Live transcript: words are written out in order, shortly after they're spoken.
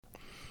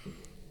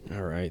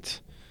All right.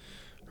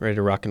 Ready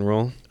to rock and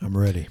roll? I'm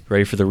ready.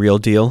 Ready for the real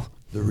deal?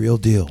 The real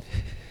deal.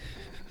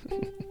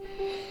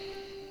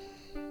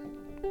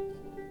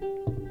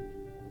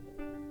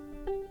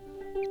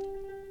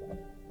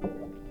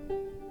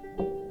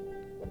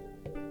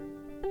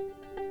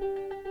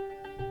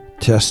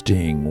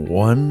 Testing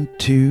 1,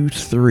 2,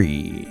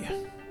 3.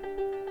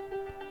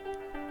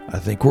 I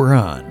think we're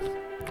on.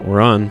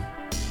 We're on.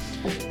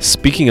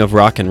 Speaking of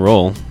rock and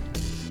roll,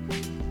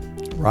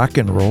 Rock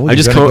and roll. I You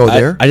just gonna come, go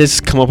there. I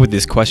just come up with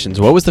these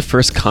questions. What was the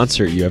first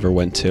concert you ever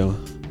went to?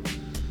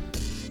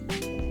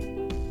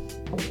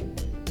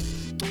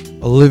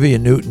 Olivia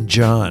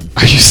Newton-John.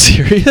 Are you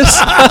serious?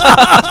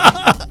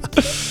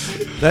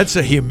 That's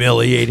a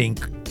humiliating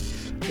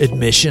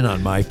admission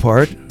on my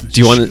part. Do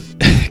you want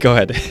to go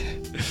ahead?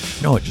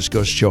 No, it just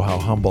goes to show how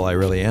humble I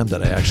really am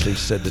that I actually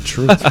said the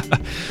truth.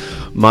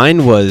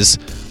 Mine was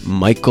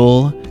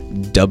Michael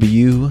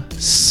W.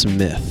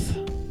 Smith.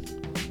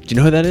 Do you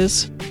know who that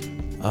is?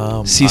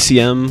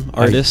 CCM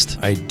artist.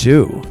 I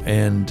do,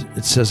 and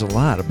it says a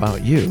lot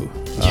about you.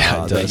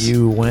 Yeah, it that does.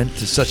 you went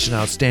to such an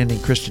outstanding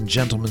Christian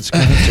gentleman's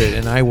concert,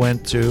 and I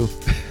went to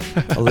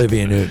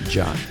Olivia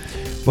Newton-John.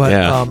 But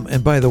Yeah.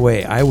 and by the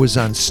way, I was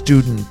on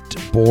student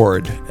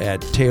board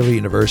at Taylor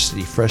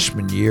University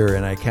freshman year,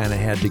 and I kind of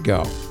had to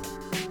go.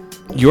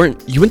 You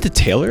went to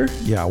Taylor?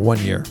 Yeah, 1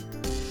 year.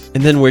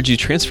 And then where'd you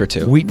transfer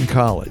to? Wheaton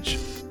College.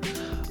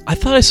 I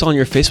thought I saw on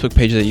your Facebook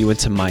page that you went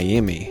to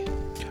Miami.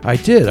 I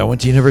did. I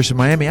went to University of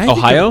Miami.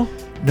 Ohio?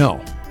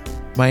 No,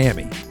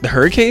 Miami. The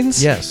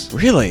Hurricanes? Yes.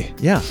 Really?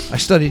 Yeah, I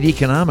studied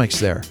economics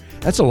there.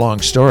 That's a long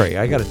story.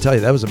 I got to tell you,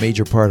 that was a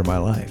major part of my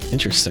life.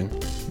 Interesting.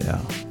 Yeah.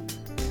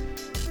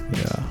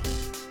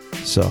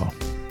 So,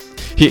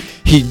 He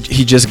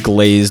just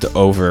glazed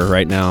over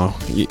right now.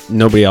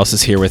 Nobody else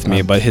is here with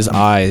me, but his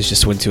eyes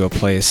just went to a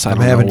place. I I'm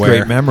don't having know where.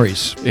 great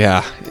memories.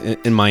 Yeah,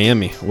 in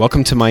Miami.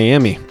 Welcome to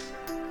Miami.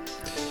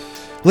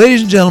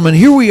 Ladies and gentlemen,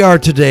 here we are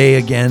today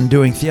again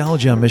doing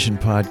Theology on Mission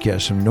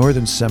podcast from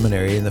Northern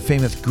Seminary in the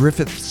famous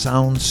Griffith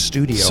Sound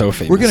Studio. So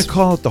famous. We're going to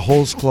call it the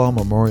Holsclaw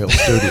Memorial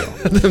Studio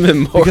The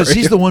memorial. because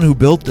he's the one who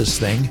built this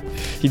thing.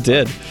 He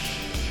did.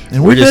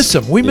 And we miss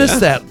him. We miss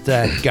that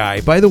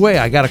guy. By the way,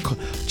 I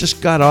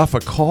just got off a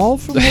call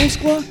from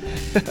Holsclaw.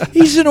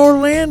 He's in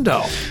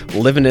Orlando.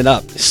 Living it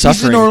up. He's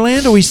Suffering. in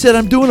Orlando. He said,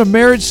 I'm doing a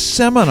marriage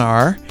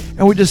seminar,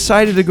 and we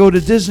decided to go to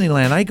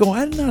Disneyland. I go,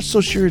 I'm not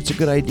so sure it's a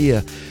good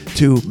idea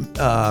to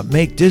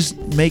make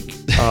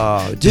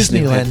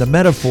Disneyland the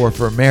metaphor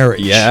for marriage.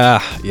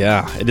 Yeah.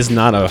 It is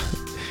not a...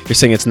 You're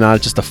saying it's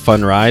not just a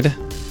fun ride?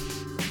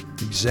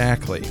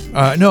 Exactly.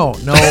 No.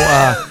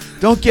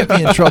 Don't get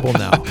me in trouble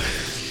now.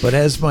 But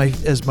as my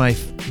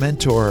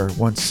mentor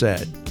once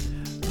said,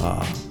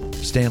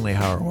 Stanley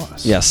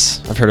Hauerwas.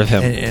 Yes, I've heard of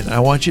him. And I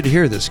want you to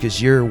hear this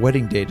because your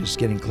wedding date is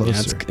getting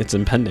closer. Yeah, it's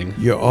impending.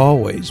 You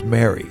always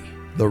marry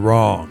the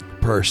wrong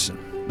person.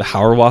 The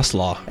Hauerwas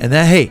Law. And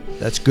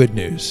that's good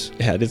news.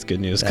 Yeah, it is good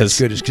news That's because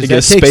good news, 'cause it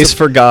gives that takes space the-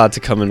 for God to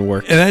come and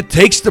work. And that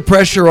takes the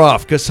pressure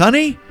off because,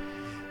 honey,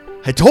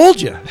 I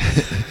told you,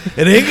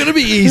 it ain't going to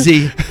be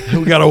easy.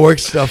 We got to work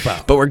stuff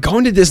out. But we're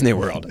going to Disney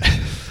World.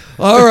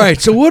 All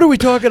right, so what are we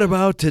talking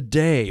about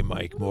today,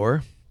 Mike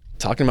Moore?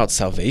 Talking about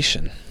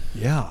salvation.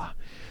 Yeah,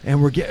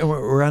 and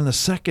we're on the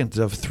second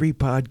of 3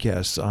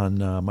 podcasts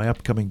on my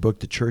upcoming book,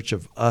 The Church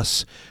of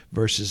Us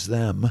versus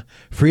Them,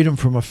 Freedom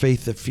from a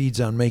Faith That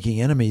Feeds on Making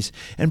Enemies.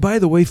 And by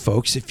the way,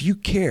 folks, if you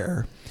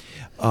care,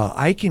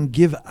 I can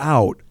give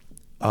out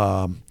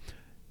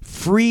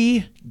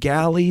free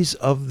galleys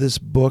of this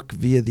book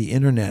via the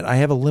internet. I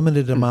have a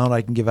limited amount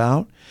I can give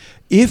out.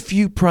 If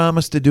you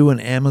promise to do an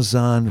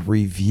Amazon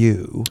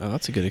review, Oh,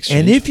 that's a good exchange.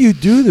 and if you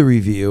do the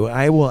review,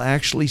 I will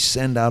actually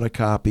send out a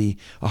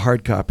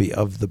hard copy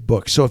of the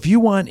book. So if you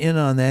want in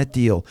on that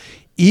deal,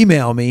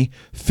 email me,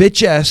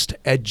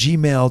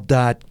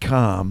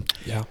 fitchest@gmail.com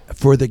Yeah.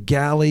 for the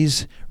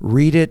galleys.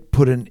 Read it,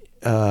 put a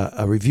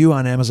review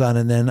on Amazon,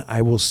 and then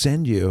I will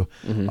send you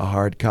a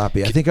hard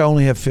copy. I think I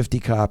only have 50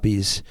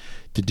 copies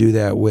to do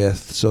that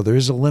with, so there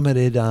is a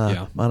limited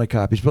amount of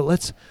copies.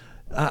 But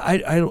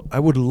I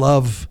would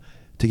love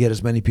to get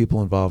as many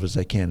people involved as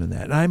I can in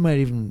that. And I might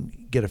even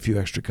get a few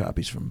extra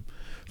copies from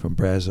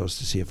Brazos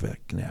to see if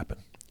that can happen.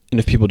 And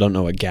if people don't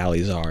know what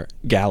galleys are,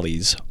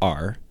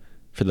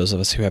 for those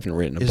of us who haven't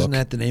written a book. Isn't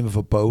that the name of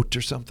a boat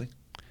or something?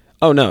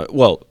 Oh, no.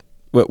 Well,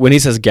 when he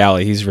says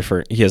galley, he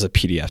has a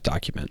PDF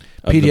document.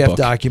 Of the PDF book.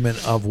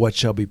 document of what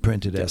shall be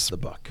printed as the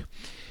book.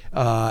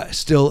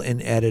 Still in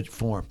edit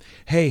form.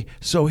 Hey,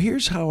 so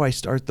here's how I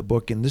start the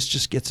book, and this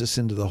just gets us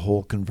into the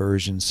whole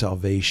conversion,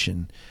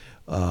 salvation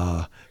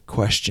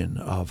question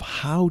of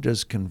how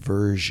does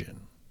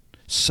conversion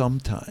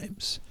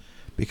sometimes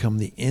become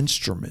the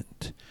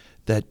instrument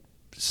that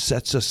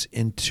sets us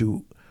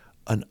into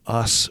an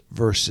us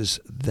versus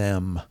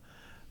them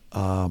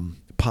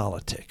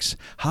politics?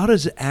 How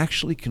does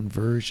actually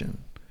conversion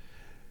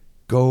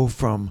go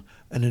from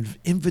an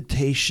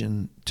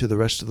invitation to the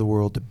rest of the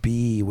world to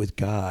be with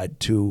God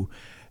to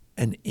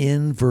an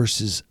in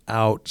versus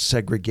out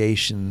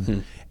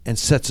segregation and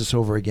sets us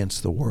over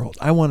against the world.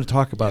 I want to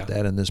talk about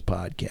that in this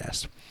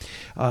podcast.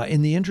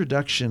 In the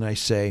introduction, I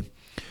say,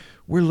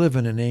 we're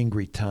living in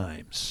angry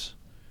times.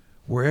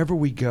 Wherever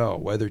we go,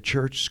 whether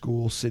church,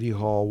 school, city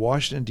hall,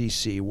 Washington,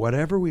 D.C.,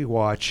 whatever we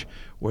watch,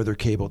 whether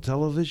cable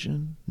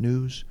television,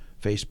 news,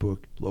 Facebook,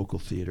 local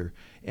theater,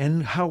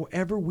 and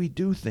however we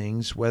do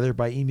things, whether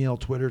by email,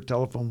 Twitter,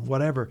 telephone,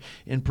 whatever,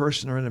 in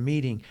person or in a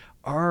meeting,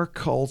 our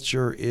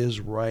culture is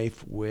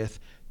rife with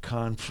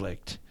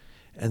conflict.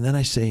 And then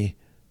I say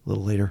a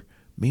little later,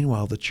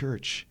 meanwhile, the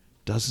church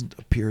doesn't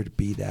appear to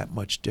be that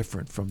much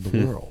different from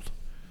the world.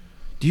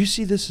 Do you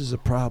see this as a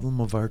problem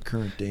of our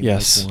current day?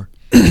 Yes.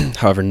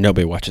 However,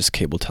 nobody watches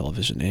cable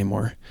television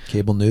anymore.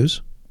 Cable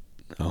news?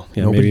 Oh,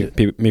 yeah.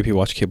 Maybe people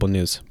watch cable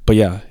news. But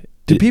yeah.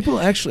 Do people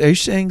actually, are you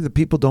saying that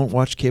people don't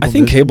watch cable news? I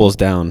think cable's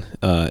down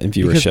in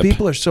viewership. Because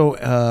people are so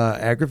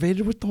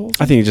aggravated with the whole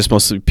thing? I think it's just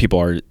mostly people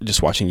are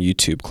just watching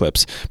YouTube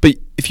clips. But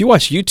if you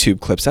watch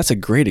YouTube clips, that's a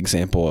great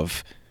example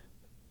of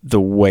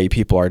the way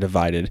people are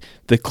divided.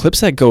 The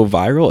clips that go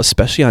viral,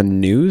 especially on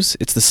news,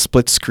 it's the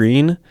split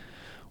screen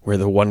where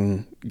the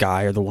one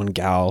guy or the one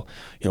gal,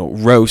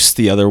 roasts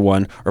the other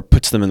one or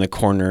puts them in the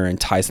corner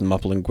and ties them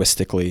up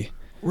linguistically.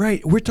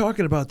 Right. We're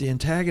talking about the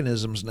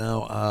antagonisms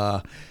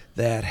now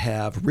that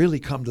have really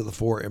come to the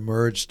fore,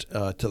 emerged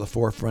to the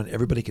forefront.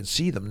 Everybody can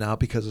see them now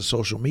because of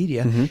social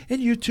media. And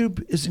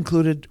YouTube is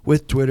included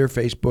with Twitter,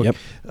 Facebook,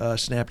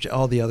 Snapchat,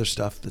 all the other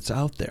stuff that's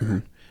out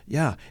there.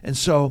 Yeah. And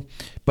so,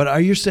 but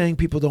are you saying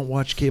people don't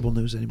watch cable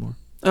news anymore?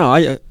 Oh,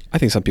 I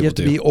think some people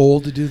do. You have to be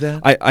old to do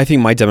that? I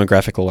think my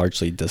demographic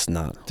largely does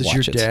not watch it. Does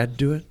your dad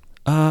do it?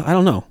 I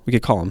don't know. We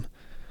could call him.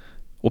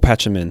 We'll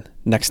patch him in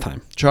next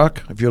time.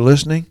 Chuck, if you're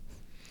listening,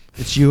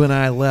 it's you and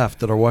I left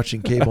that are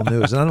watching cable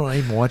news. And I don't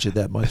even watch it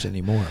that much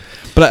anymore.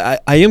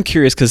 But I am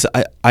curious because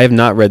I have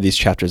not read these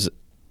chapters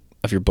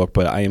of your book,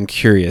 but I am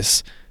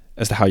curious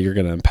as to how you're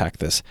going to unpack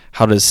this.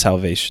 How does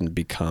salvation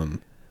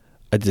become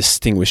a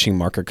distinguishing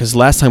marker? Because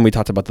last time we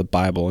talked about the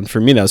Bible, and for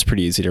me that was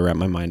pretty easy to wrap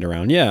my mind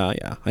around. Yeah,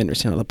 I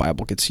understand how the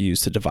Bible gets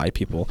used to divide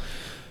people,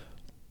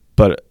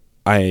 but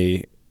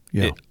I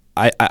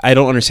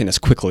don't understand as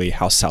quickly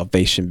how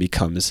salvation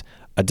becomes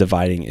a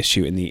dividing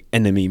issue in the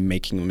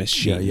enemy-making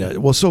machine. Yeah.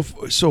 Well, so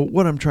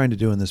what I'm trying to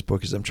do in this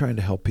book is I'm trying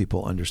to help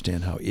people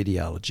understand how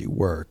ideology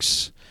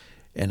works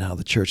and how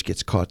the church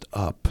gets caught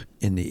up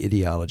in the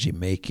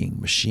ideology-making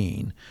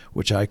machine,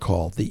 which I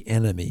call the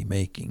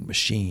enemy-making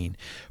machine.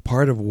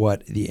 Part of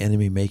what the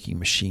enemy-making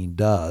machine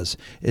does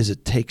is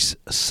it takes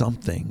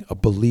something, a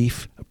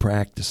belief, a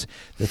practice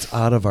that's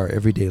out of our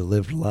everyday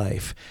lived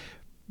life,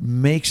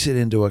 makes it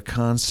into a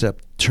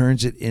concept,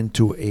 turns it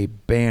into a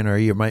banner.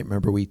 You might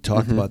remember we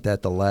talked about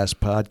that the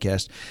last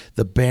podcast.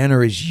 The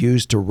banner is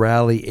used to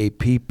rally a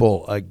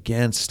people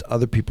against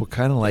other people,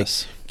 kind of like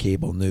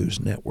cable news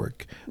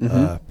network,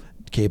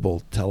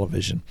 cable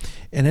television.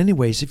 And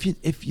anyways,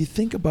 if you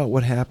think about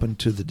what happened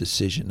to the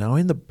decision, now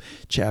in the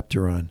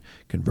chapter on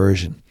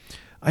conversion,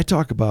 I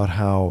talk about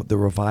how the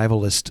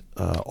revivalist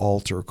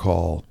altar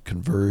call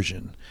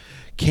conversion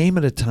came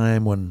at a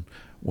time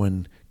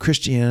when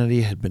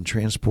Christianity had been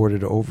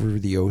transported over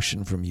the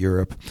ocean from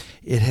Europe.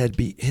 It had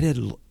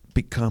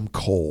become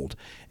cold,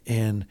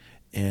 and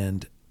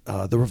the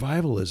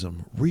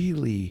revivalism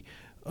really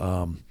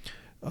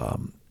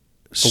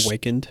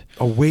awakened.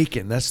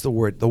 That's the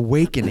word. The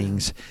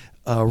awakenings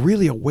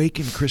really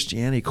awakened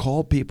Christianity,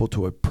 called people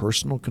to a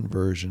personal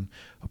conversion,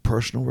 a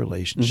personal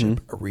relationship,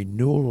 a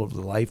renewal of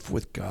the life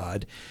with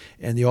God.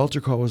 And the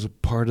altar call was a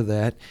part of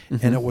that.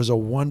 And it was a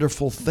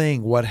wonderful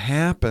thing. What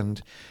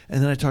happened,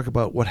 and then I talk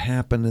about what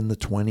happened in the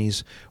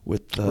 1920s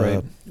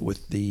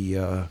with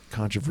the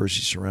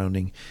controversy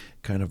surrounding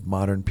kind of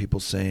modern people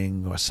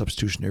saying a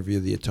substitutionary view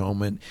of the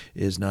atonement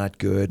is not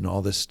good and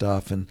all this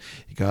stuff, and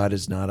God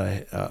is not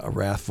a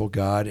wrathful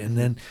God.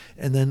 And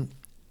then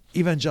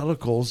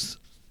evangelicals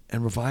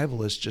and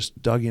revivalists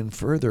just dug in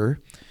further,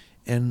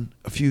 and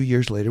a few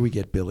years later we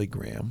get Billy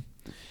Graham.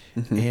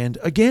 And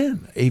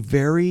again, a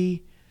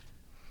very,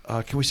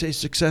 can we say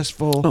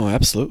successful? Oh,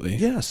 absolutely.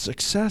 Yes,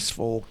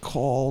 successful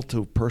call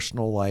to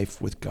personal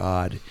life with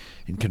God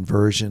and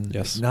conversion,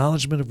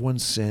 acknowledgement of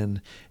one's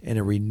sin, and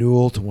a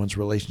renewal to one's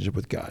relationship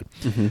with God.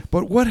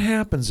 But what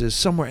happens is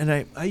somewhere,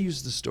 and I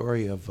use the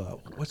story of,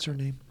 what's her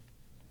name?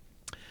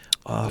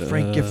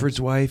 Frank Gifford's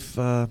wife.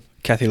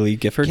 Kathy Lee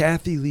Gifford.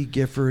 Kathy Lee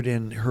Gifford,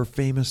 and her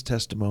famous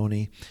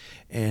testimony,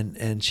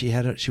 and she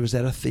was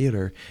at a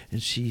theater,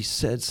 and she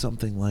said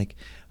something like,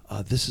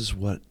 "This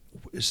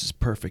is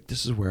perfect.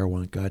 This is where I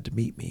want God to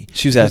meet me."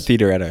 She was at a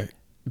theater at a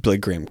Billy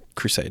Graham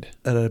crusade.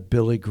 At a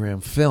Billy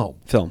Graham film,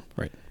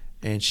 right?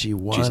 And she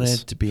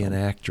wanted to be an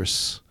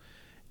actress.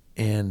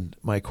 And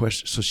my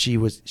question, so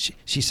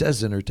she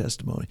says in her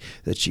testimony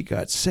that she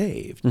got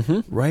saved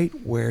right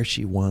where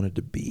she wanted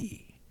to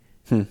be.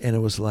 And it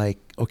was like,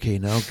 okay,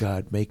 now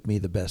God, make me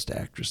the best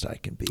actress I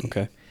can be.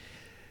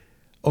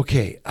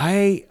 Okay,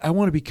 I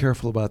want to be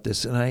careful about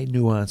this, and I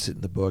nuance it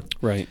in the book.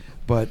 Right.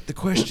 But the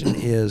question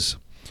is,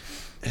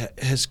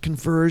 has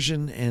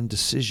conversion and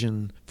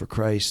decision for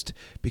Christ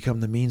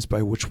become the means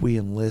by which we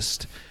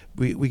enlist?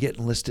 We get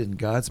enlisted in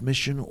God's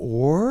mission,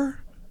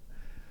 or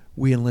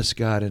we enlist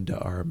God into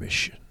our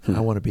mission. I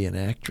want to be an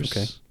actress,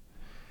 Okay.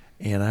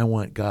 and I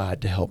want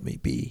God to help me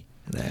be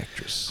an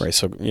actress. Right.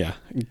 So yeah,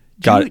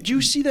 Do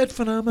you see that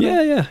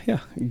phenomenon? Yeah.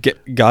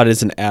 God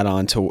is an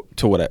add-on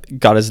to what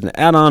God is an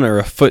add-on or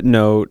a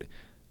footnote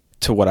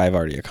to what I've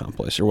already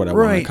accomplished or what I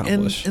want to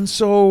accomplish. And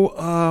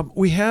so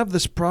we have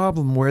this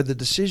problem where the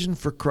decision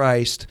for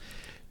Christ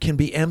can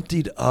be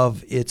emptied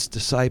of its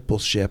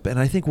discipleship, and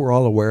I think we're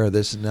all aware of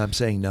this, and I'm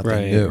saying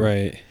nothing new.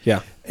 Right.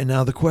 Yeah. And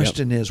now the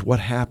question is, what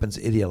happens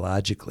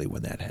ideologically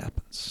when that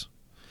happens?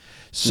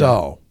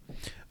 So,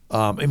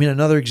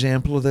 another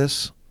example of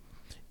this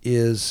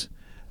is,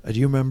 do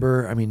you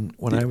remember? I mean,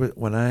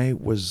 when I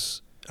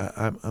was,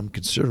 I'm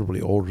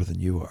considerably older than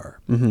you are.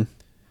 Mm-hmm.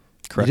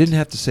 Correct. You didn't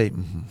have to say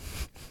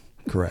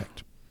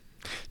correct.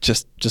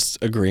 Just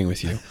agreeing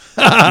with you,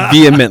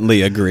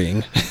 vehemently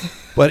agreeing.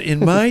 But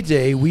in my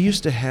day, we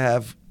used to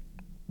have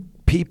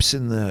peeps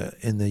in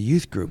the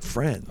youth group,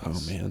 friends. Oh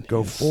man,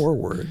 go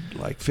forward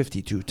like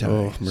 52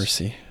 times. Oh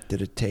mercy!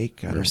 Did it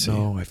take? I Mercy.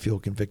 don't know. I feel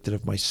convicted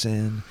of my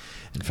sin.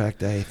 In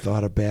fact, I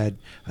thought of bad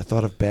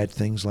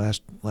things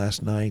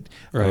last night.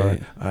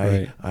 Right.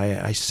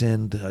 I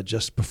sinned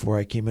just before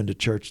I came into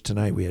church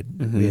tonight. We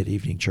had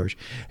evening church,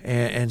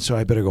 and so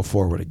I better go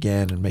forward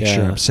again and make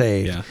sure I'm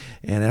saved. Yeah.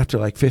 And after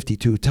like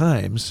 52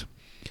 times,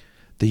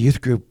 the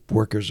youth group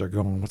workers are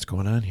going, "What's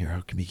going on here?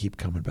 How can we keep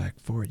coming back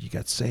forward? You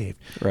got saved."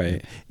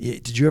 Right.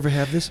 Did you ever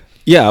have this?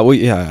 Yeah. Well,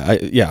 yeah.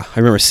 I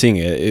remember seeing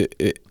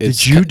it.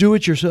 Did you do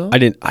it yourself? I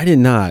did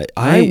not.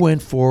 I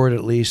went forward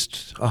at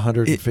least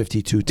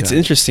 152 times. It's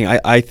interesting.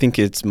 I think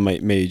it's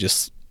maybe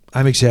just.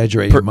 I'm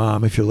exaggerating,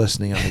 Mom. If you're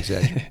listening, I'm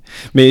exaggerating.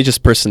 Maybe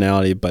just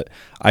personality, but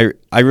I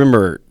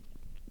remember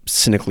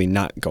cynically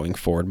not going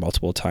forward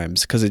multiple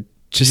times because it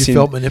just you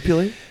felt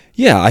manipulated.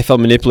 Yeah, I felt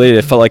manipulated.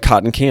 It felt like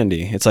cotton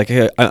candy. It's like,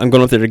 hey, I'm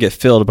going up there to get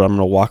filled, but I'm going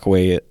to walk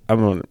away. I'm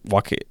going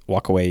to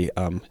walk away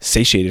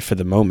satiated for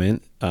the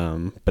moment,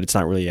 but it's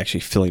not really actually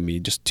filling me.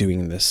 Just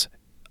doing this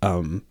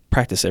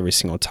practice every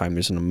single time.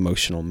 There's an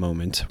emotional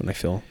moment when I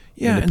feel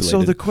manipulated. And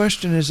so the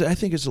question is, I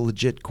think it's a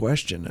legit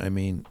question. I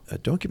mean,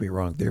 don't get me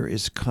wrong. There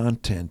is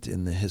content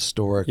in the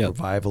historic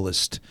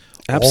revivalist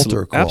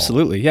altar call.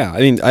 Absolutely, yeah. I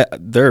mean,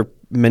 there are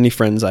many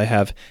friends I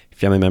have,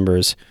 family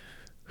members,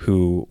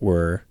 who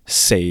were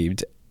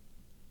saved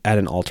at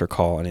an altar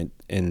call,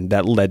 and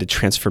that led to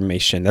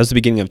transformation. That was the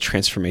beginning of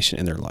transformation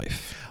in their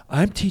life.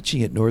 I'm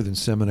teaching at Northern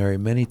Seminary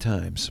many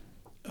times,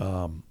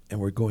 and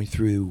we're going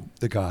through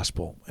the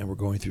gospel, and we're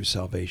going through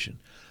salvation.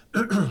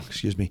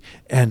 Excuse me.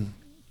 And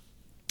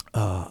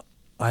I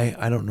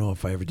don't know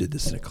if I ever did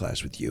this in a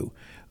class with you.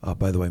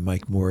 By the way,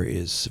 Mike Moore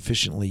is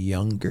sufficiently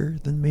younger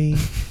than me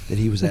that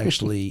he was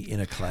actually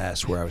in a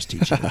class where I was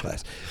teaching the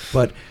class.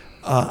 But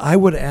I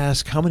would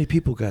ask how many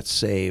people got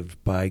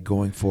saved by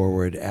going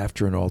forward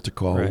after an altar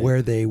call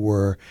where they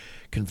were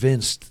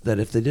convinced that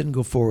if they didn't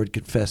go forward,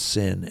 confess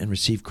sin, and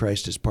receive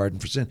Christ as pardon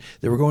for sin,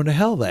 they were going to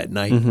hell that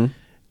night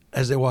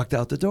as they walked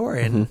out the door.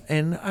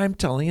 And I'm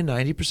telling you,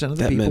 90% of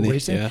the people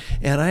raised it.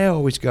 And I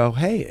always go,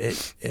 hey,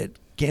 it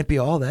can't be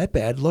all that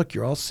bad. Look,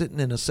 you're all sitting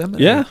in a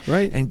seminary. Yeah,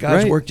 right. And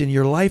God's worked in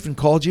your life and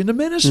called you into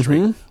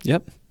ministry.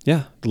 Yep.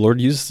 Yeah. The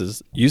Lord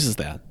uses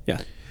that.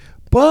 Yeah.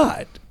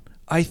 But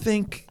I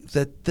think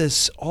that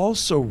this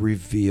also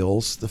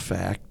reveals the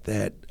fact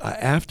that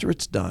after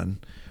it's done,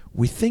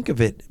 we think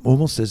of it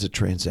almost as a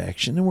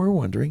transaction, and we're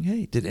wondering,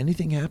 hey, did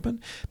anything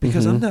happen?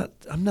 Because I'm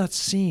not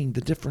seeing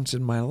the difference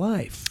in my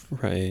life.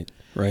 Right.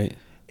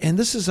 And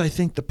this is, I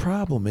think, the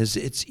problem is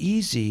it's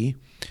easy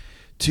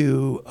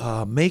to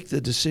make the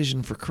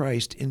decision for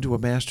Christ into a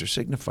master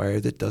signifier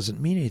that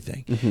doesn't mean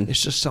anything.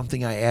 It's just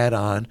something I add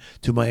on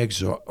to my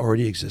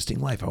already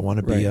existing life. I want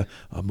to be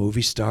a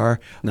movie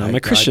star. No, I'm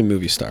a Christian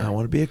movie star. I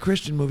want to be a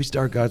Christian movie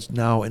star. God's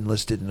now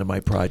enlisted into my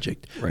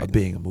project of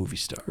being a movie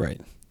star.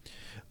 Right.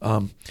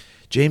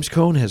 James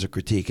Cone has a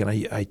critique, and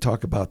I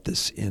talk about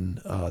this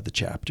in the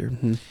chapter,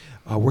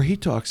 where he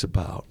talks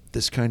about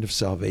this kind of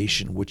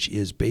salvation, which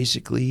is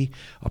basically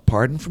a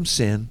pardon from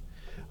sin,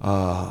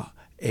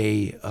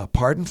 a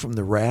pardon from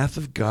the wrath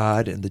of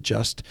God and the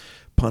just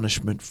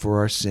punishment for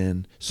our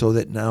sin, so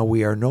that now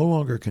we are no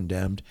longer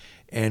condemned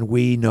and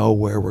we know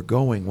where we're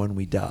going when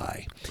we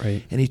die.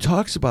 Right. And he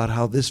talks about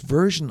how this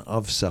version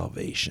of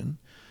salvation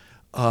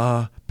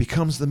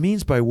becomes the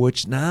means by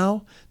which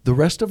now the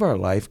rest of our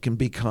life can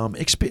become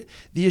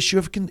the issue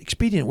of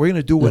expedient. We're going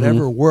to do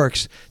whatever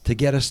works to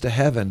get us to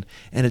heaven,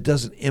 and it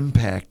doesn't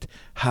impact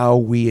how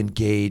we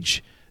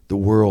engage the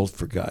world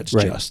for God's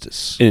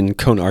justice. And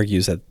Cone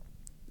argues that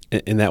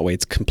in that way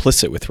it's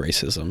complicit with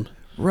racism.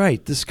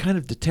 Right. This kind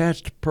of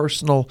detached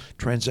personal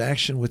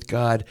transaction with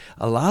God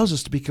allows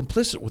us to be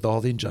complicit with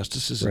all the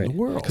injustices in the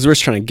world. Because we're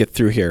just trying to get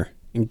through here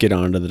and get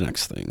on to the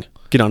next thing.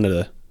 Get on to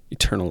the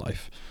eternal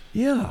life.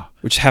 Yeah.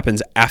 Which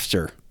happens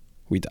after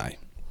we die.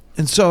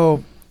 And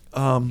so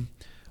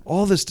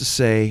all this to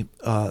say,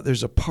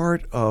 there's a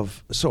part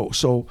of...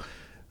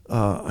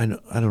 I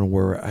don't know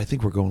where, I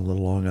think we're going a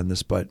little long on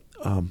this, but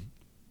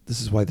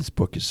this is why this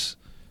book is,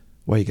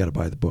 why you got to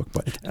buy the book.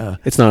 But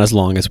it's not as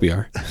long as we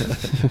are.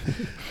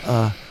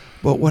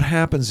 But what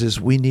happens is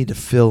we need to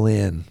fill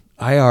in,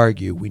 I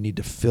argue we need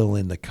to fill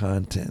in the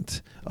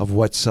content of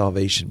what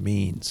salvation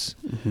means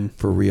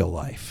for real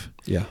life.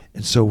 Yeah.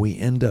 And so we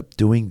end up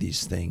doing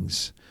these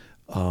things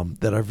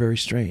that are very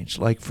strange.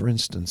 Like, for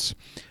instance,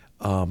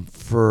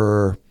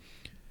 for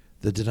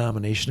the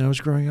denomination I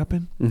was growing up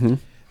in,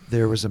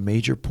 there was a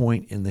major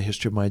point in the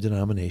history of my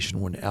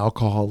denomination when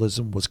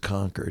alcoholism was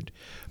conquered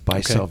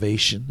by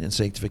salvation and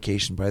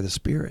sanctification by the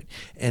Spirit.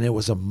 And it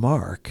was a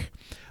mark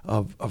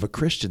of a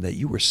Christian that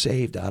you were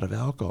saved out of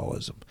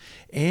alcoholism.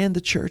 And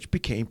the church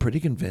became pretty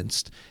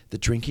convinced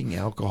that drinking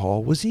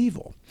alcohol was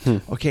evil.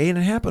 Okay, and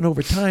it happened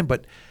over time,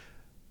 but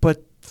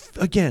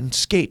again,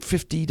 skate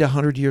 50 to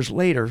 100 years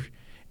later,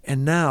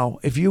 and now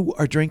if you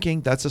are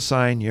drinking, that's a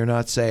sign you're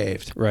not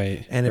saved.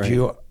 Right. And if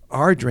you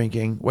are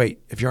drinking,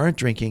 if you aren't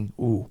drinking,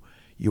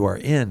 you are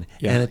in.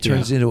 Yeah, and it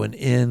turns into an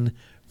in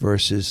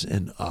versus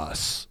an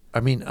us.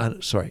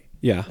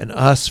 An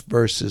us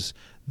versus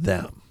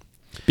them.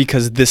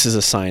 Because this is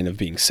a sign of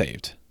being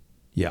saved.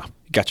 Yeah.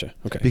 Gotcha.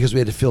 Okay. Because we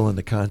had to fill in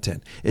the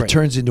content. It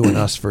turns into an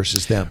us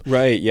versus them.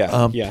 Right.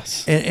 Yeah.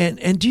 Yes.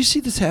 And do you see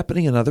this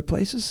happening in other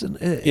places?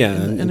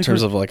 In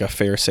terms of like a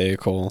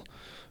Pharisaical,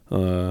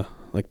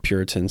 like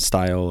Puritan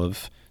style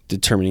of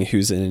determining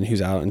who's in and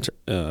who's out,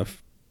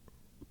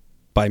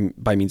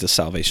 by means of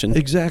salvation.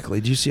 Exactly.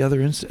 Do you see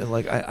other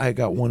like I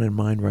got one in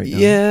mind right now.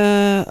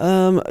 Yeah.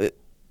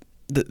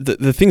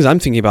 The things I'm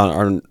thinking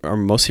about are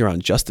mostly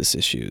around justice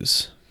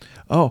issues.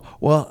 Oh,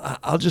 well,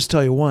 I'll just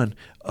tell you one.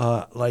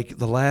 Like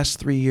the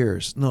last 5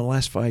 years,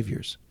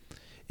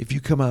 if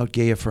you come out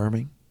gay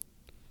affirming,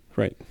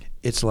 right,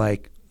 it's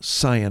like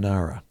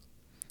sayonara.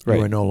 Right.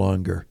 You are no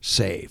longer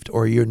saved,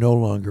 or you're no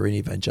longer an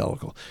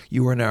evangelical.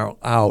 You are now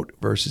out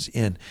versus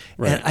in.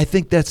 Right. And I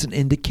think that's an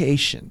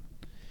indication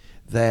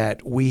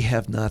that we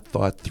have not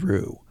thought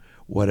through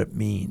what it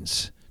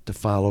means to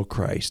follow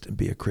Christ and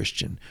be a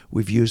Christian.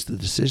 We've used the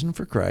decision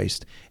for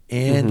Christ,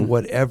 and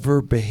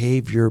whatever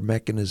behavior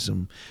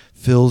mechanism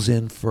fills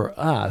in for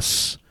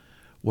us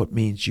what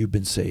means you've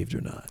been saved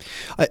or not.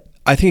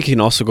 I think it can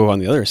also go on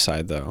the other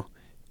side, though.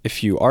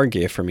 If you are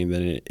gay affirming,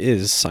 then it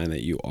is a sign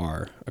that you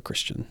are a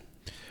Christian.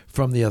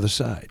 From the other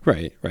side.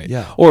 Right.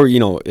 Yeah. Or,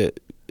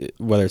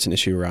 whether it's an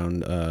issue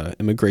around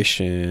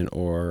immigration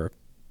or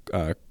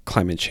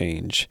climate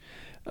change,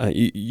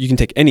 you can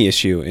take any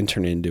issue and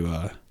turn it into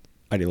a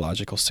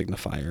ideological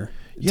signifier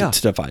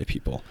to divide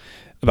people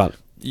about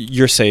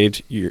you're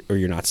saved or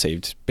you're not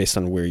saved based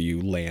on where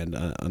you land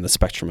on the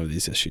spectrum of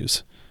these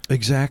issues.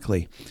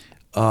 Exactly.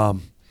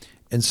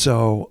 And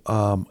so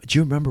do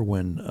you remember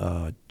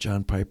when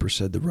John Piper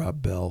said to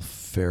Rob Bell,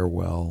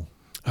 farewell?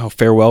 Oh,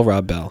 farewell,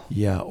 Rob Bell.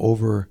 Yeah,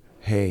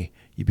 hey,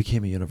 you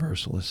became a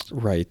universalist.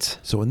 Right.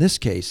 So in this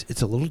case,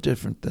 it's a little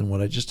different than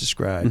what I just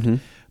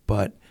described,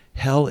 but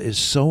hell is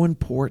so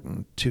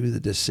important to the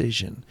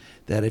decision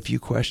that if you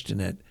question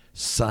it,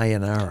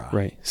 sayonara.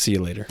 Right. See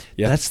you later.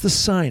 Yeah. That's the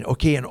sign.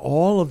 Okay, and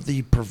all of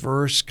the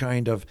perverse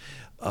kind of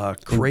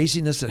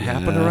craziness that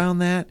happened around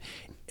that,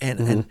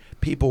 and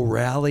people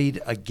rallied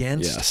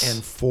against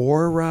and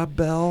for Rob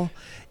Bell,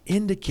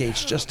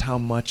 indicates just how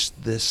much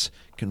this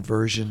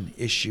conversion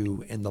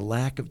issue and the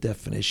lack of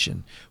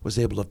definition was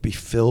able to be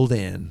filled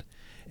in,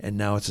 and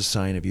now it's a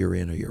sign of you're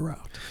in or you're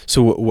out.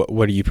 So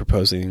what are you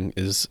proposing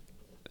is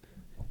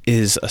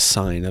a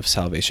sign of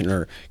salvation,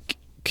 or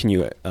can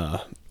you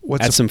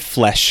add some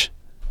flesh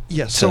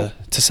to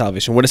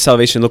salvation? What does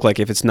salvation look like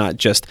if it's not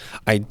just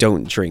I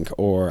don't drink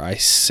or I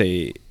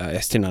say I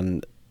stand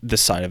on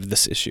this side of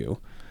this issue?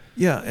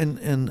 Yeah,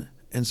 and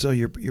so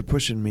you're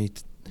pushing me.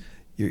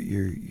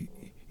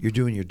 You're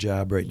doing your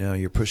job right now.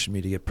 You're pushing me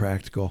to get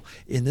practical.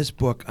 In this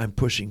book, I'm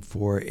pushing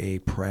for a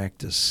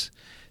practice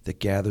that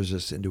gathers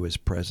us into His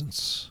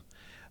presence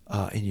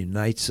and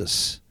unites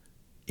us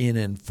in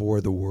and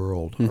for the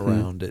world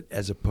around it,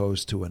 as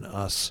opposed to an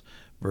us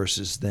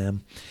versus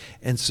them.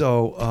 And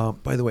so,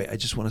 by the way, I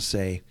just want to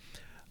say,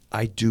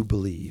 I do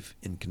believe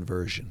in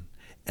conversion,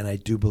 and I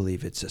do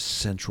believe it's a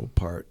central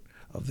part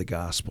of the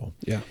gospel.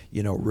 Yeah.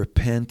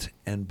 Repent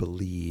and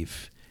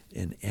believe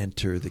and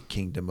enter the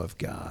kingdom of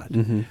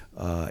God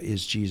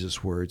is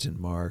Jesus' words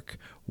in Mark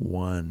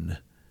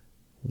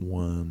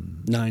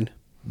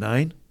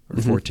 1:9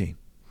 or 14.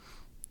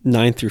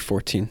 9 through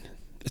 14.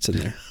 It's in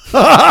there.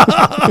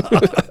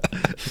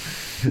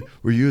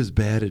 Were you as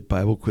bad at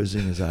Bible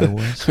quizzing as I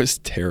was? It was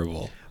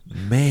terrible.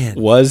 Man.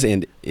 Was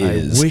and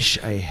is. I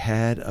wish I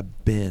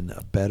had been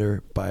a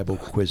better Bible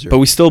quizzer. But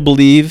we still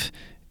believe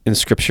in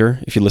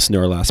Scripture, if you listen to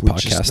our last podcast.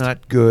 Which is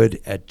not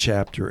good at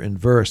chapter and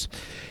verse.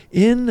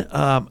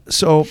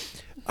 So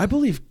I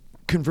believe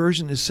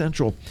conversion is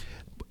central.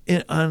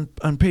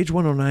 On page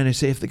 109, I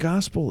say, if the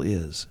gospel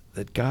is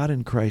that God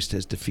in Christ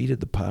has defeated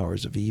the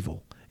powers of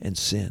evil and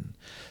sin,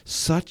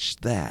 such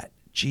that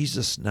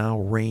Jesus now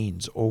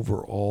reigns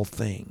over all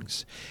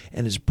things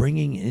and is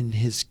bringing in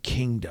His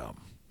kingdom,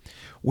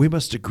 we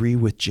must agree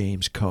with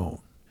James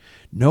Cone.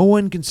 No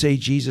one can say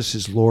Jesus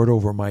is Lord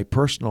over my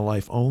personal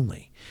life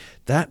only.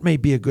 That may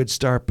be a good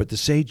start, but to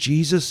say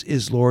Jesus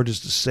is Lord is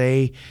to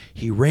say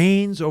he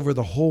reigns over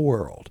the whole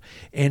world,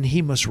 and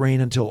he must reign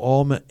until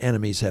all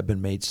enemies have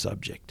been made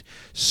subject.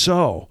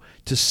 So,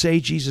 to say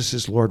Jesus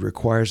is Lord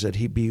requires that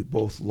he be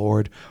both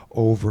Lord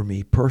over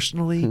me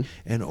personally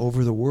and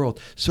over the world.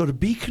 So to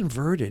be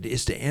converted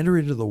is to enter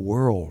into the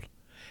world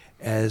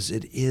as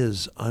it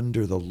is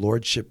under the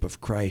lordship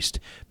of Christ,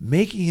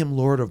 making him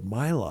Lord of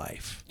my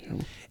life,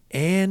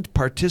 and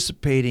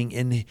participating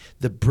in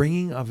the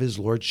bringing of his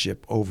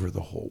lordship over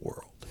the whole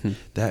world.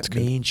 That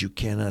means you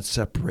cannot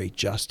separate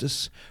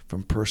justice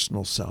from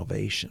personal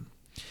salvation.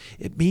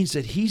 It means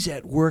that he's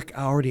at work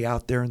already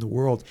out there in the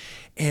world,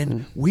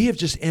 and we have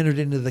just entered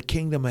into the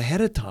kingdom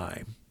ahead of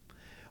time,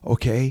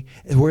 okay,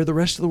 where the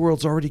rest of the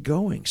world's already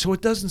going. So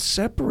it doesn't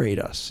separate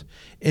us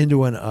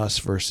into an us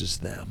versus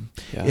them.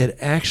 Yeah. It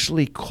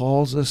actually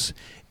calls us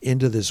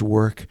into this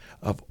work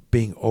of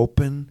being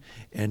open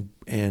and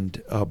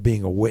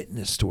being a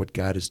witness to what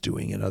God is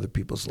doing in other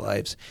people's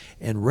lives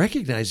and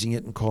recognizing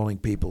it and calling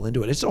people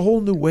into it. It's a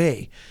whole new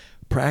way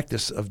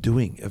practice of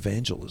doing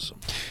evangelism.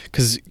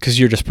 Because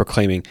you're just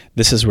proclaiming,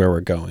 this is where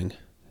we're going.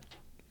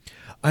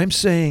 I'm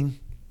saying,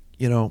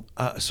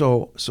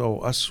 so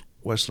us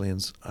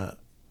Wesleyans,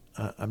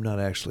 I'm not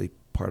actually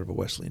part of a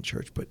Wesleyan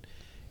church, but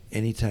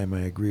anytime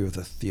I agree with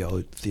a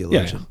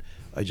theologian,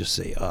 I just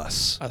say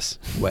us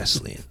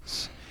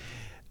Wesleyans.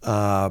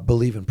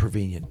 Believe in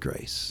prevenient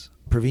grace.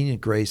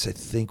 Prevenient grace, I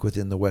think,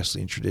 within the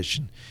Wesleyan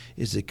tradition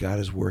is that God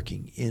is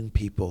working in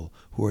people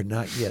who are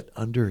not yet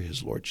under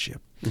his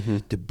lordship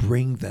to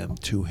bring them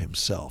to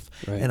himself.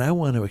 Right. And I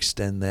want to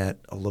extend that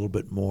a little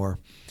bit more.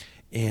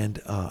 And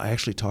I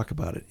actually talk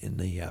about it in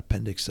the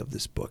appendix of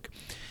this book,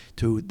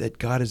 that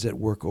God is at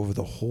work over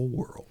the whole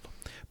world.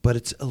 But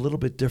it's a little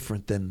bit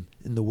different than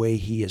in the way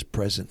he is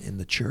present in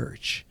the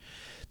church.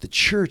 The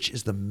church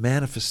is the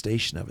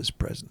manifestation of his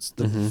presence,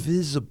 the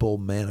visible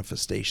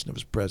manifestation of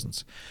his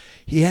presence.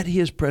 Yet he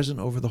is present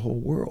over the whole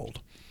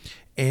world.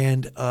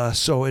 And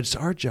so it's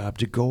our job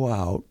to go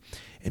out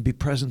and be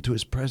present to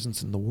his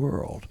presence in the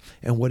world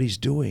and what he's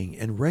doing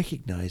and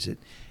recognize it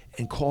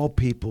and call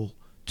people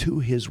to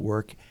his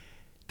work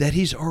that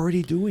he's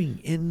already doing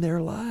in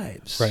their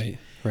lives.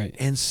 Right.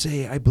 And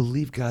say, I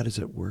believe God is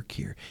at work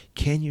here.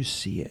 Can you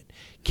see it?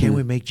 Can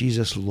we make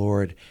Jesus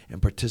Lord and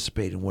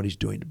participate in what he's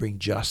doing to bring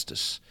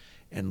justice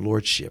and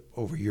lordship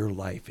over your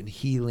life and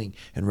healing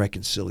and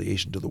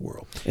reconciliation to the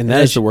world? And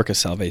that is the work of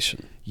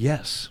salvation.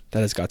 Yes.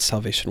 That is God's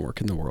salvation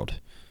work in the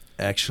world.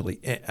 Actually,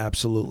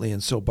 absolutely.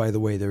 And so, by the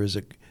way, there is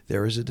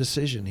a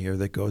decision here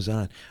that goes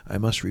on. I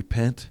must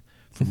repent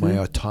from my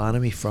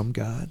autonomy from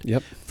God,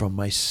 from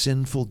my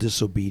sinful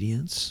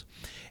disobedience,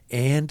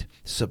 and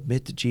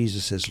submit to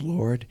Jesus as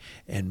Lord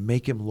and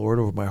make him Lord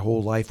over my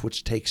whole life,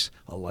 which takes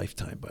a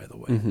lifetime, by the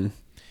way,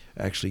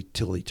 actually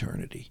till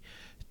eternity,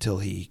 till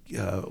he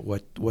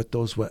what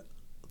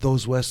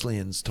those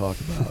Wesleyans talk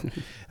about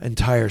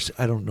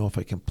I don't know if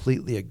I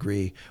completely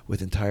agree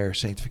with entire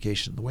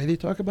sanctification the way they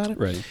talk about it,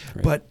 right.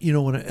 But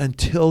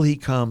until he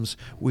comes,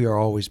 we are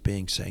always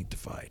being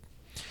sanctified.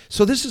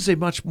 So this is a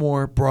much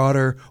more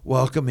broader,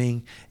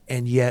 welcoming,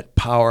 and yet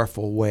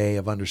powerful way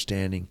of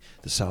understanding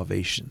the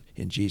salvation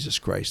in Jesus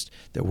Christ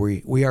that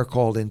we are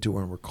called into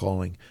and we're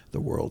calling the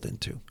world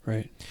into.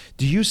 Right.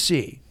 Do you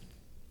see,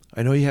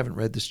 I know you haven't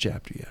read this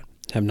chapter yet.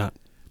 Have not.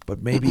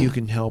 But maybe you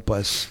can help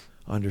us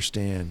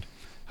understand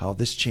how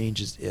this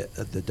changes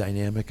the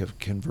dynamic of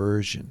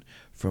conversion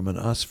from an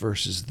us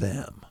versus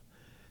them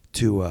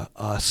to a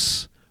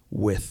us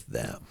with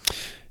them.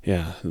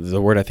 Yeah,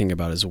 the word I think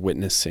about is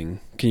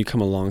witnessing. Can you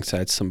come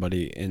alongside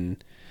somebody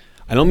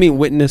I don't mean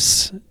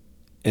witness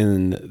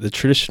in the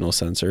traditional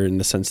sense, or in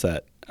the sense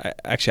that,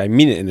 I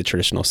mean it in the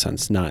traditional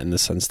sense, not in the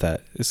sense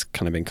that it's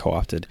kind of been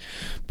co-opted.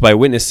 By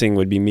witnessing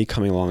would be me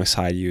coming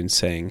alongside you and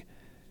saying,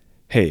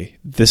 hey,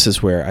 this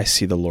is where I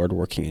see the Lord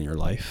working in your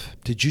life.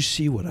 Did you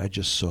see what I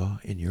just saw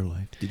in your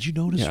life? Did you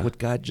notice what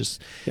God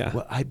just... Yeah.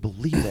 Well, I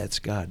believe that's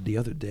God. The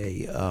other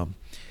day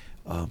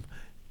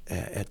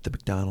at the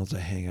McDonald's I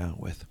hang out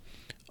with,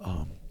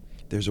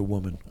 there's a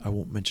woman. I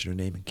won't mention her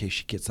name in case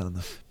she gets on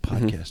the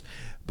podcast,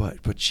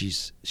 but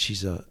she's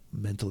a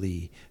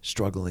mentally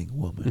struggling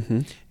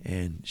woman,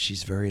 and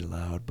she's very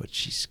loud, but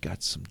she's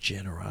got some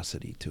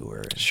generosity to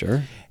her.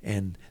 Sure.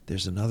 And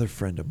there's another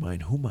friend of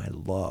mine whom I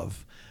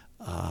love,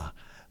 a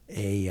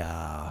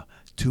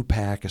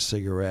 2-pack of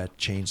cigarette,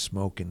 chain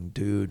smoking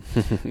dude,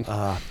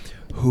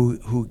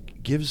 who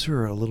gives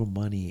her a little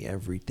money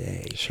every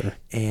day. Sure.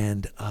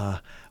 And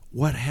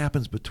what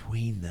happens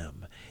between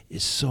them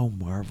is so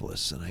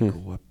marvelous. And I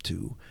go up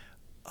to,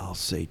 I'll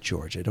say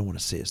George. I don't want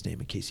to say his name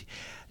in case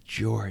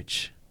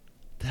George,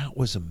 that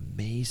was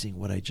amazing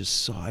what I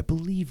just saw. I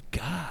believe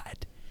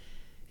God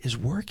is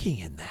working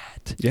in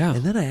that. Yeah.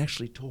 And then I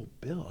actually told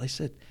Bill, I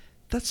said,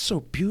 that's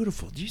so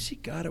beautiful. Do you see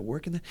God at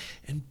work in that?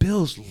 And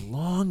Bill's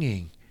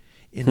longing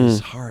in his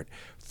heart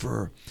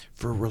for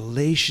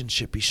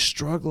relationship. He's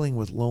struggling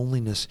with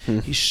loneliness.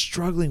 He's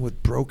struggling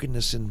with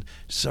brokenness in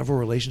several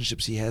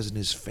relationships he has in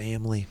his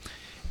family.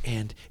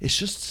 And it's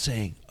just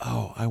saying,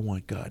 oh, I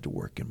want God to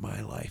work in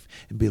my life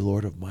and be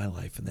Lord of my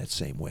life in that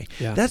same way.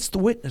 Yeah. That's the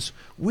witness.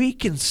 We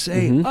can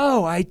say, Mhm.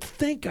 oh, I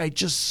think I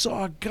just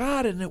saw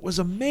God and it was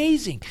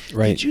amazing.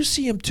 Right. Did you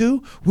see him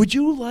too? Would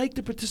you like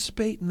to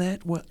participate in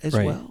that as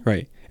Right, well?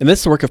 right. And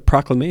that's the work of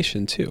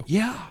proclamation too.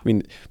 Yeah. I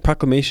mean,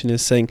 proclamation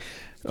is saying,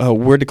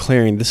 we're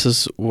declaring this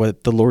is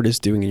what the Lord is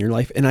doing in your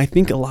life. And I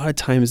think a lot of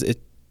times it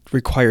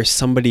requires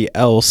somebody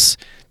else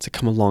to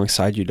come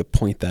alongside you to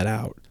point that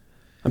out.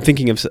 I'm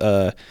thinking of,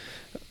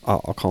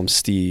 I'll call him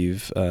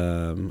Steve,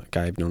 a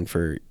guy I've known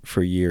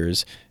for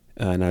years.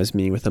 And I was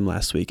meeting with him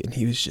last week, and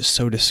he was just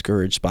so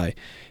discouraged by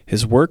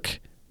his work,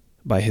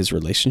 by his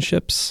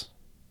relationships,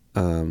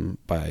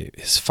 by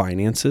his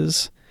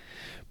finances.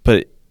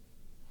 But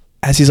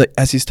as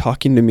he's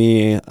talking to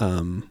me,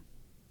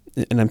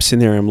 and I'm sitting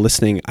there, I'm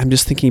listening, I'm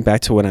just thinking back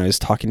to when I was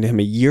talking to him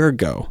a year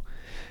ago,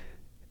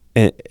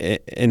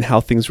 and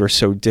how things were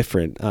so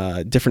different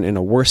in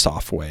a worse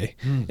off way.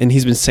 And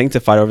he's been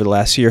sanctified over the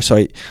last year. So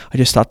I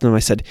just stopped him. I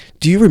said,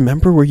 do you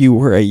remember where you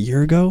were a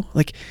year ago?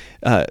 Like,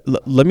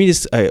 let me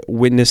just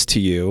witness to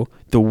you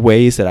the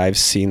ways that I've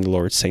seen the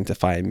Lord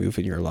sanctify and move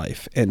in your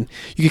life. And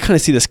you could kind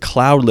of see this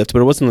cloud lift,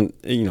 but it wasn't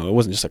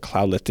just a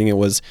cloud lifting. It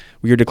was,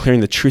 we were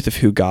declaring the truth of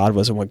who God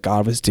was and what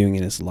God was doing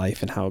in his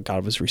life and how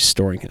God was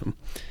restoring him.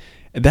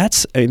 And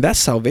that's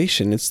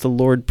salvation. It's the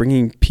Lord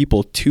bringing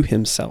people to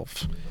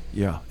himself.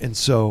 Yeah, and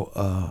so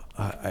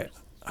I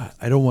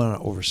don't want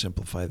to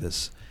oversimplify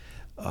this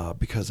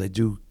because I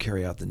do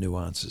carry out the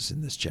nuances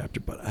in this chapter,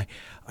 but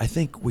I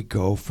think we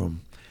go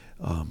from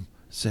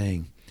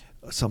saying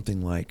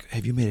something like,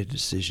 have you made a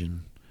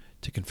decision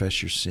to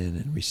confess your sin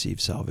and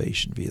receive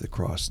salvation via the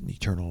cross and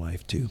eternal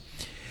life too?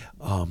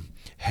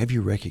 Have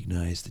you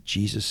recognized that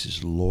Jesus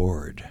is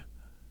Lord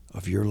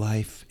of your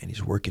life and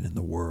he's working in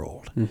the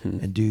world? Mm-hmm.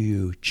 And do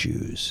you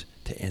choose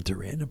to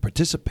enter in and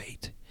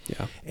participate?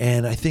 Yeah.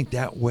 And I think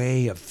that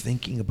way of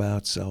thinking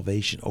about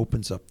salvation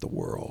opens up the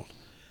world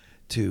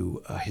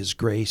to his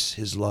grace,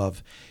 his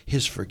love,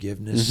 his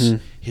forgiveness,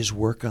 his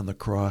work on the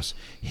cross,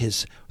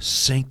 his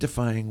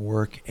sanctifying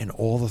work, and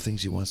all the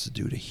things he wants to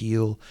do to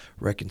heal,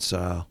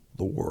 reconcile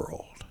the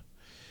world.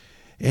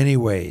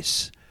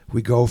 Anyways,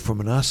 we go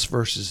from an us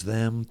versus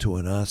them to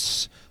an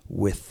us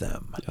with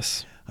them.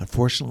 Yes.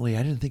 Unfortunately,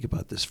 I didn't think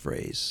about this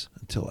phrase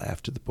until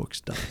after the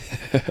book's done.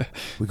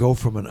 We go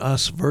from an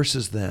us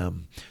versus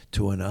them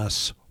to an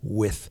us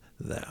with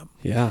them.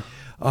 Yeah.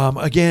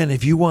 Again,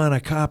 if you want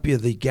a copy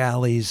of the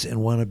Galleys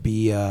and want to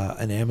be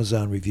an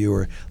Amazon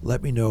reviewer,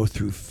 let me know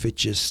through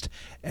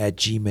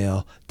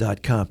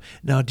fitchist@gmail.com.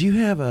 Now, do you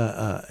have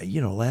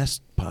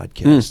last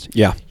podcast,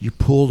 yeah. you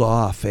pulled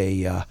off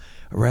a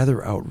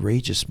rather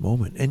outrageous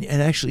moment. And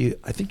actually,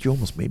 I think you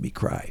almost made me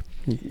cry.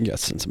 Yeah,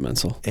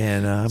 sentimental.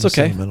 And I'm It's a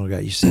okay. sentimental guy.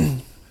 You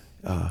said,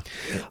 I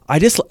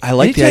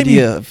like the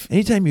idea of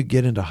anytime you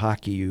get into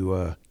hockey,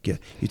 you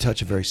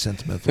touch a very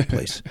sentimental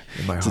place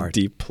in my it's heart. a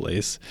deep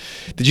place.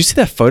 Did you see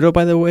that photo,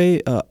 by the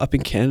way, up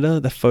in Canada?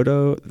 The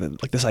photo,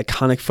 like this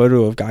iconic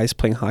photo of guys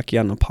playing hockey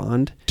on a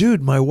pond.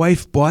 Dude, my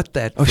wife bought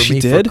that for she me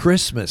did? for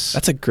Christmas.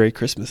 That's a great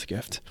Christmas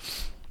gift.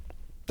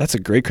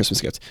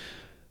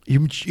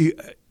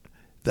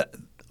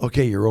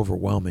 Okay, you're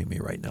overwhelming me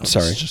right now.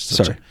 Sorry, This is just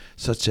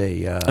such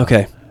a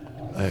Okay.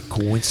 a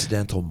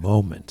coincidental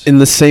moment. In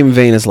the same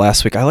vein as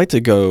last week, I like to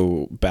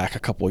go back a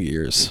couple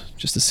years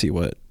just to see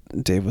what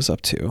Dave was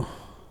up to.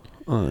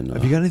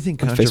 Have you got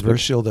anything on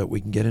controversial that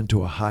we can get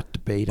into a hot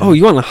debate on? Oh,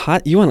 you want a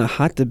hot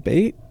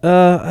debate?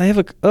 I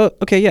have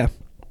okay, yeah.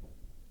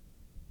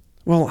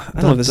 Well, I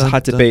don't know if this is a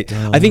hot debate.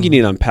 I think you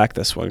need to unpack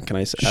this one. Can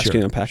I ask you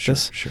to unpack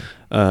this? Sure.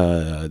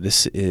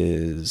 This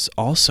is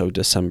also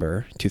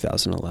December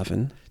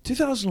 2011.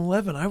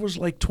 2011, I was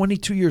like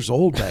 22 years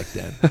old back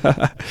then.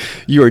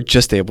 You were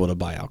just able to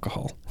buy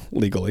alcohol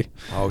legally.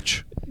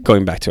 Ouch.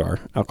 Going back to our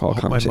alcohol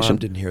My conversation. mom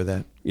didn't hear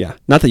that. Yeah,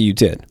 not that you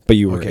did, but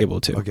you were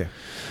able to. Okay.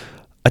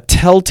 A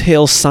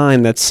telltale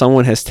sign that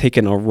someone has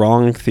taken a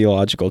wrong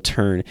theological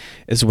turn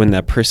is when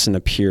that person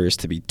appears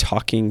to be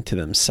talking to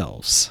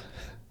themselves.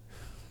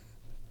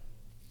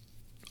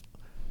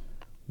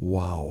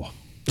 Wow.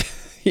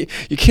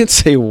 You can't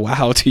say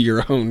wow to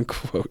your own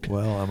quote.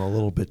 Well, I'm a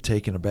little bit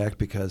taken aback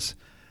because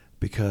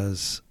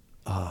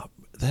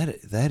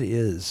that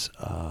is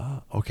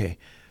okay.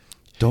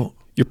 Don't.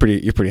 You're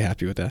pretty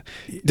happy with that.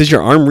 Does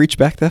your arm reach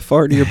back that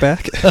far to your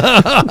back?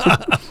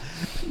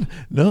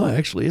 No,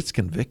 actually, it's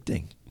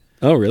convicting.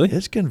 Oh, really?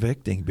 It's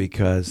convicting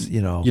because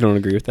You don't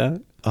agree with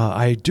that?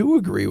 I do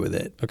agree with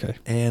it. Okay.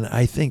 And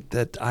I think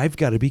that I've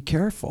got to be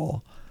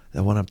careful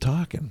that when I'm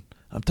talking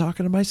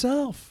to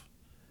myself.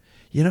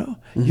 You're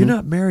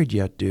not married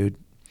yet, dude.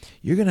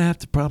 You're going to have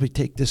to probably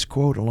take this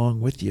quote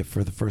along with you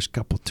for the first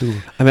couple,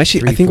 I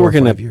think we're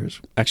going to years.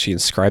 actually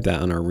inscribe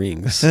that on our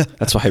rings.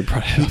 That's why I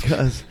brought it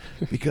up.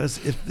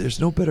 Because if there's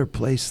no better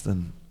place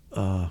than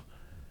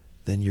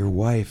your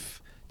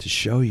wife to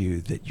show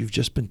you that you've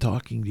just been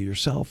talking to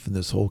yourself in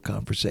this whole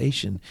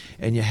conversation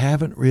and you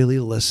haven't really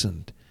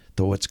listened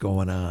to what's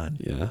going on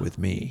with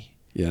me.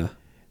 Yeah.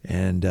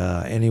 And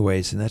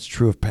anyways, and that's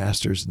true of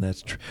pastors, and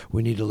that's true.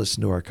 We need to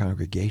listen to our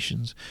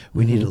congregations.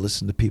 We need to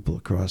listen to people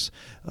across.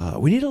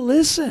 We need to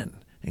listen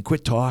and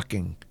quit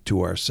talking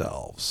to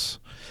ourselves.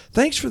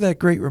 Thanks for that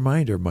great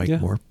reminder,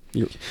 Mike Moore.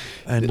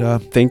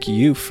 And thank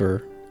you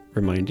for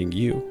reminding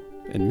you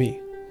and me.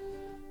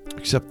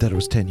 Except that it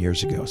was 10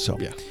 years ago. So,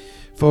 yeah.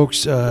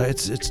 Folks,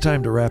 it's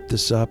time to wrap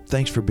this up.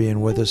 Thanks for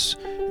being with us.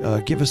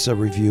 Give us a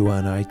review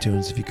on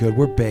iTunes if you could.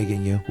 We're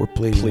begging you. We're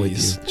pleading with you.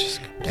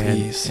 Just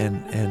please.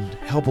 And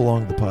help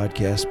along the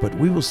podcast. But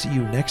we will see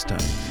you next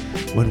time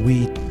when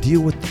we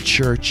deal with the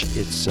church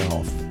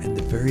itself and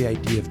the very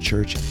idea of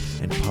church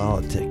and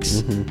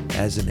politics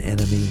as an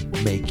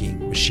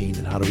enemy-making machine,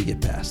 and how do we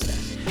get past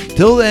that.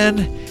 Till then,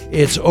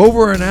 it's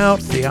over and out.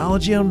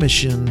 Theology on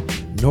Mission,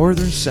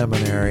 Northern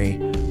Seminary.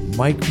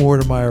 Mike Moore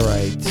to my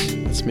right.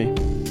 That's me.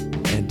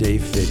 And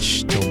Dave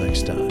Fitch. Till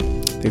next time.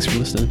 Thanks for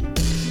listening.